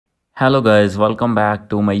Hello guys, welcome back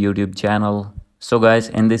to my YouTube channel. So guys,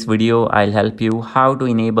 in this video I'll help you how to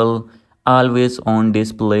enable always on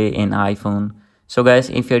display in iPhone. So guys,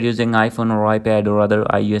 if you're using iPhone or iPad or other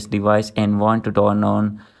iOS device and want to turn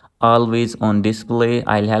on always on display,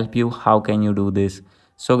 I'll help you how can you do this.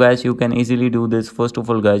 So guys, you can easily do this. First of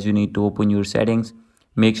all guys, you need to open your settings.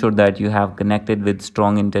 Make sure that you have connected with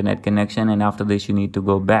strong internet connection, and after this you need to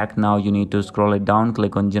go back. Now you need to scroll it down,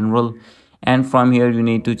 click on general, and from here you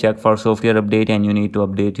need to check for software update and you need to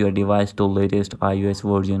update your device to latest iOS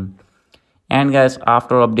version. And guys,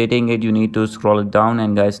 after updating it you need to scroll it down,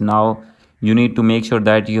 and guys now you need to make sure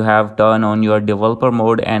that you have turned on your developer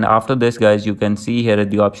mode. And after this guys, you can see here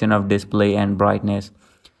the option of display and brightness.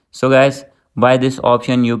 So guys, by this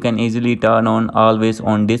option you can easily turn on always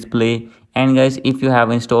on display. And guys, if you have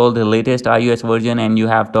installed the latest iOS version and you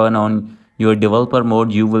have turned on your developer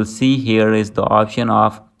mode, you will see here is the option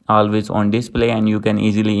of always on display, and you can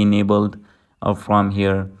easily enable from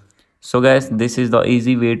here. So guys, this is the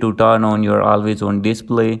easy way to turn on your always on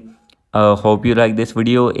display. Hope you like this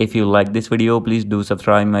video. If you like this video, please do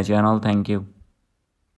subscribe my channel. Thank you.